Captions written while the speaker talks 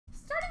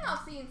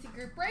CNC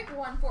Group Break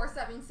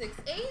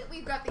 14768.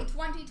 We've got the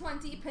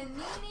 2020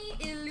 Panini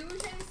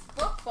Illusions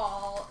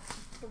Football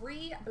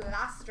 3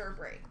 Blaster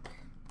Break.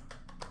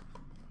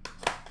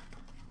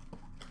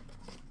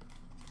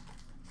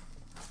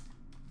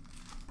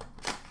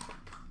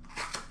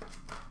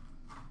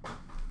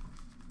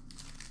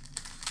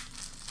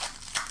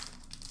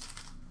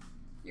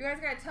 You guys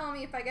gotta tell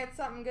me if I get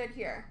something good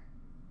here.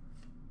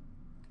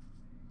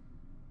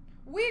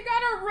 We've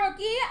got a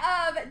rookie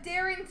of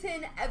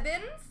Darrington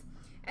Evans,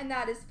 and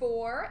that is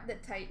for the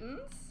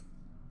Titans.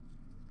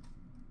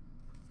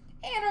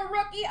 And a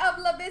rookie of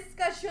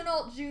Laviska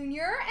Shenault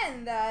Jr.,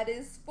 and that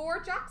is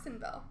for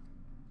Jacksonville.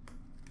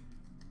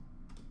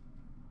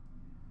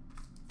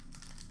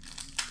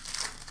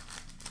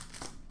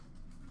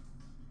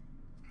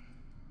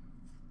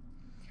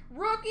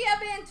 Rookie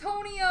of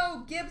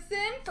Antonio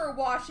Gibson for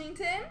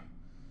Washington.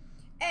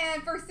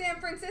 And for San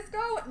Francisco,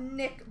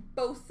 Nick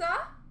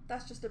Bosa.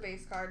 That's just a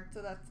base card,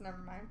 so that's never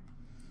mind.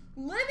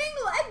 Living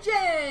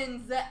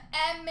Legends,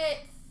 Emmitt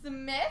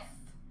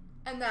Smith.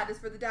 And that is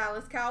for the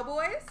Dallas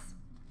Cowboys.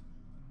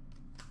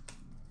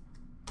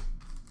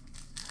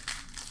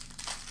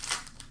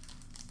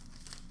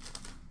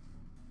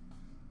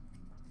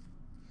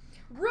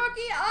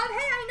 Rookie of,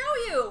 hey, I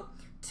know you,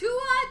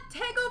 Tua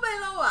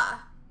Tagovailoa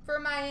for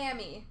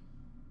Miami.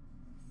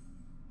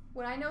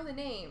 When I know the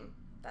name,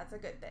 that's a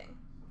good thing.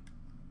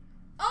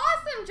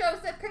 Awesome,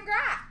 Joseph.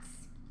 Congrats.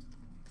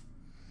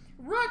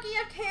 Rookie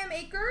of Cam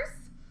Akers,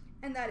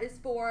 and that is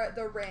for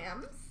the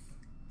Rams.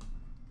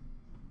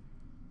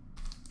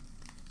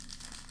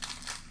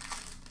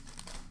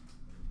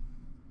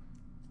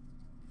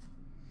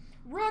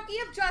 Rookie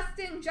of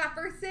Justin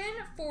Jefferson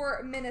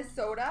for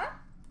Minnesota.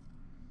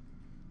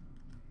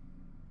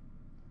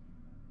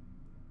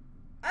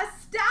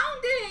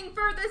 Astounding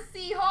for the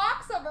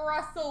Seahawks of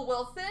Russell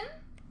Wilson.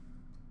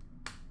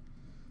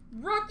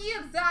 Rookie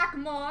of Zach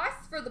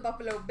Moss for the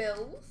Buffalo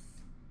Bills.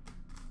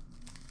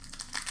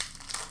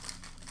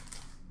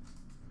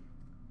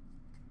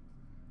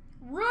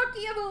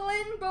 Rookie of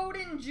Lynn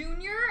Bowden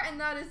Jr., and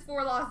that is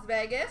for Las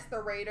Vegas,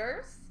 the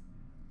Raiders.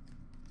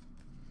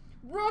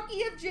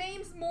 Rookie of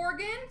James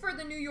Morgan for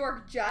the New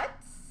York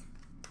Jets.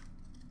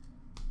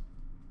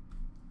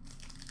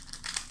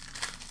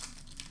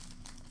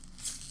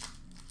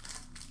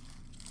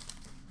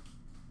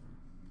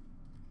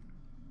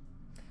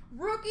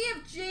 Rookie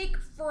of Jake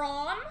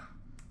Fromm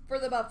for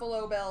the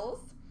Buffalo Bills.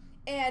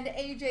 And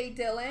A.J.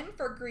 Dillon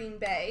for Green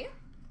Bay.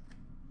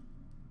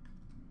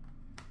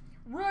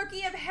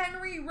 Rookie of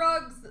Henry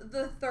Ruggs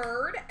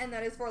III, and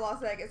that is for Las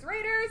Vegas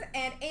Raiders.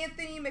 And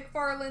Anthony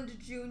McFarland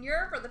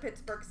Jr. for the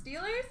Pittsburgh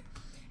Steelers.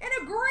 And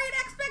a Great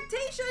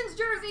Expectations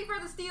jersey for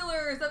the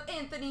Steelers of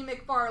Anthony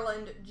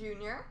McFarland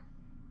Jr.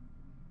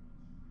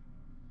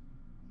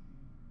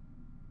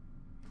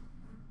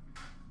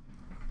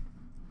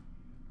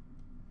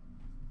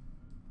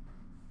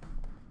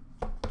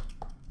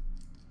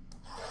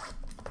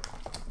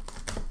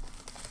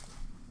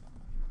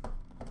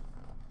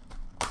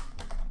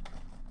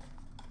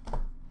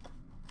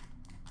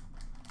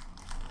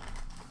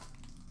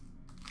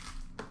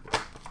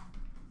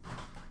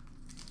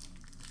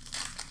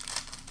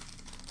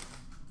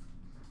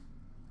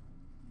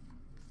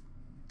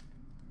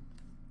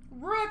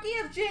 Rookie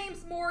of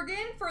James Morgan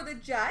for the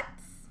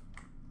Jets.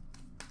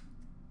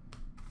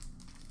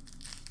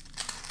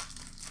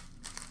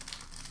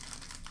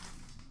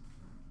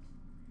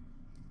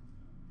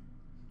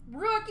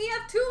 Rookie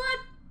of Tua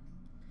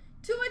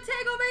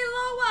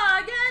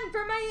Tagovailoa again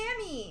for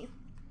Miami.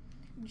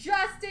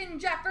 Justin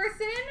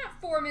Jefferson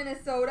for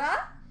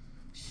Minnesota.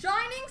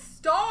 Shining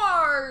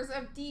Stars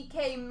of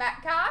DK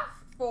Metcalf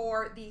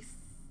for the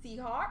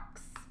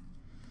Seahawks.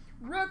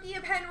 Rookie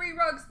of Henry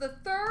Ruggs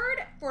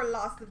III for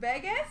Las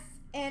Vegas.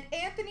 And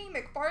Anthony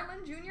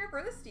McFarland Jr.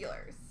 for the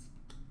Steelers.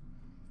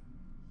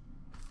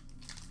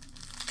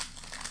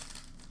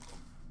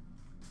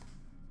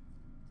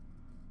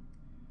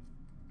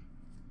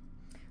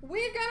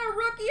 We've got a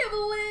rookie of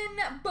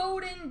Lynn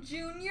Bowden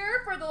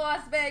Jr. for the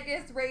Las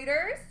Vegas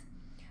Raiders.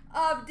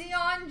 Of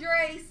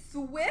DeAndre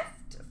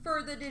Swift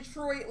for the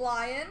Detroit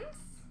Lions.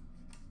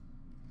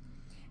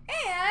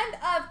 And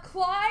of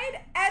Clyde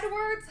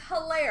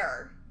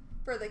Edwards-Helaire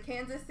for the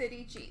Kansas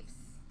City Chiefs.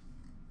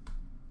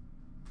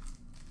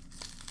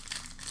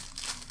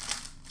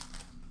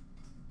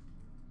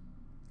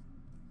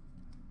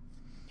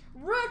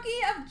 Rookie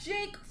of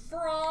Jake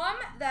Fromm,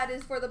 that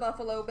is for the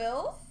Buffalo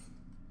Bills.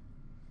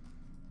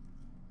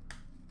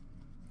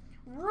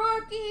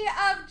 Rookie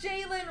of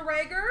Jalen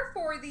Reagor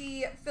for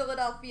the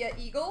Philadelphia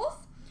Eagles.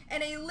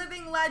 And a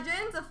Living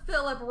Legends of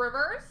Phillip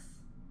Rivers.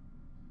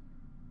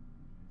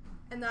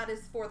 And that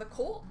is for the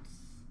Colts.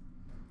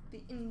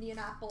 The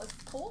Indianapolis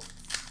Colts.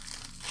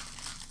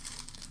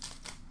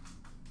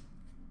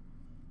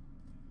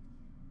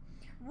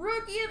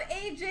 Rookie of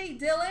A.J.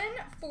 Dillon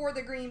for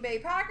the Green Bay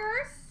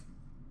Packers.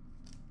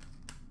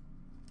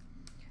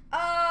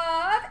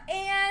 Of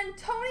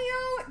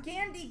Antonio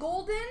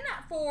Gandy-Golden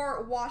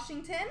for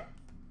Washington.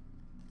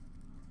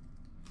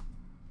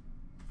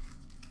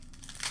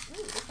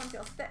 Ooh, this one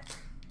feels thick.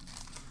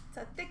 It's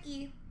a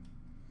thickie.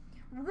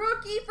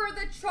 Rookie for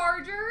the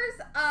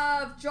Chargers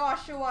of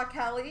Joshua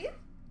Kelly.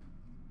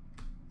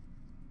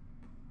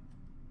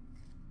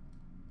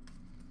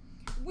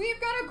 We've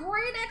got a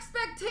Great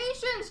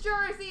Expectations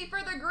jersey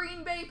for the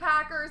Green Bay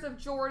Packers of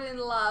Jordan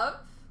Love.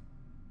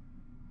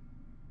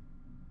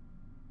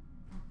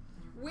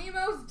 We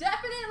most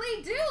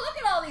definitely do. Look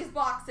at all these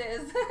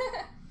boxes.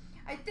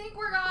 I think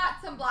we got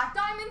some Black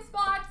Diamond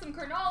spots, some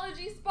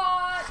Chronology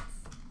spots.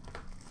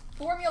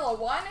 Formula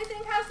One, I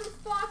think, has some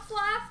spots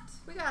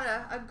left. We got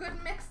a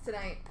good mix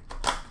tonight.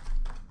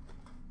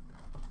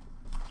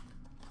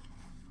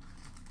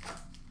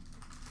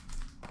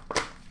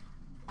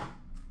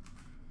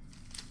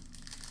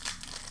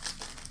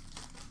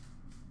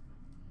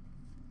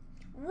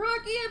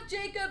 Rookie of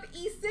Jacob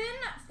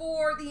Eason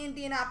for the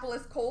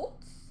Indianapolis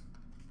Colts.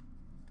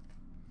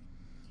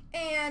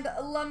 And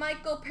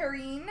LaMichael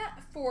Perrine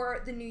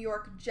for the New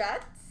York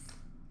Jets.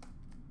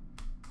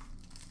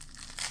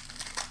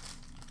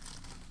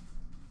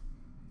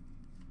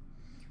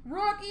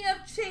 Rookie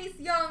of Chase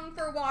Young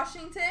for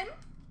Washington.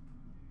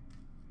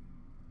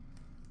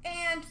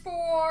 And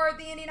for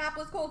the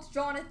Indianapolis Colts,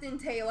 Jonathan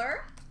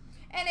Taylor.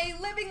 And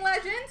a Living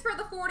Legends for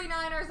the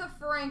 49ers of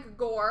Frank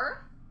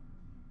Gore.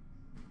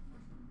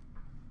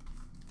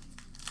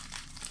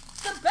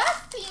 The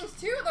best teams,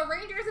 too, the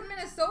Rangers in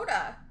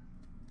Minnesota.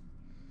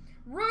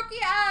 Rookie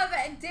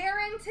of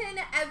Darrington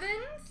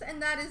Evans,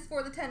 and that is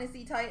for the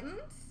Tennessee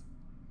Titans.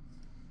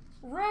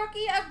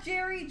 Rookie of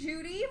Jerry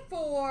Jeudy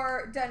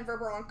for Denver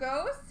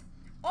Broncos.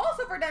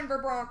 Also for Denver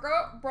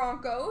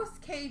Broncos,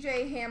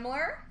 KJ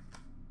Hamler.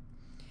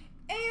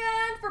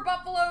 And for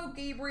Buffalo,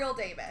 Gabriel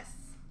Davis.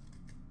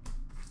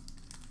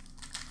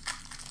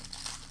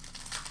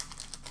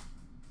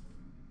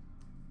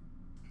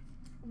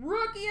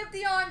 Rookie of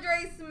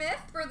DeAndre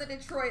Smith for the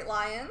Detroit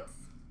Lions.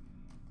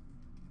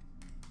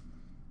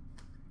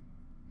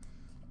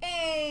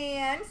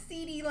 And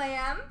CeeDee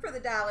Lamb for the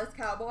Dallas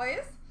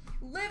Cowboys.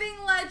 Living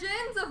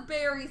Legends of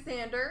Barry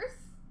Sanders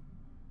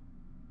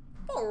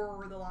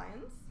for the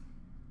Lions.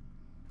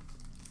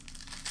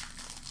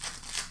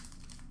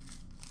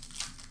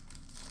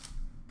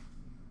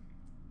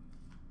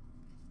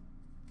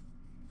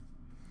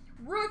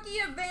 Rookie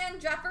of Van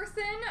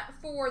Jefferson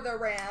for the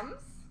Rams.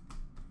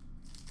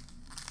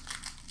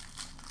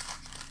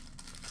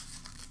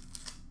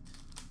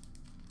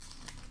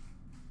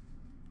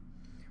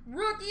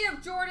 Rookie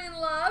of Jordan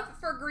Love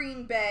for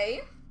Green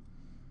Bay.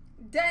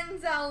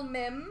 Denzel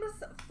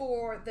Mims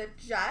for the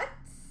Jets.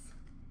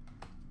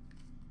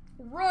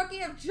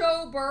 Rookie of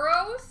Joe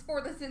Burrows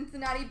for the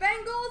Cincinnati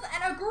Bengals.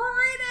 And a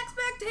Great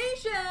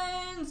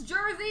Expectations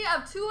jersey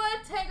of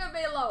Tua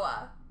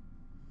Tagovailoa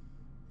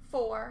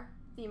for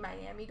the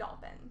Miami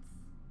Dolphins.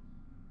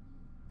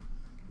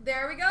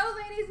 There we go,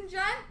 ladies and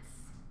gents.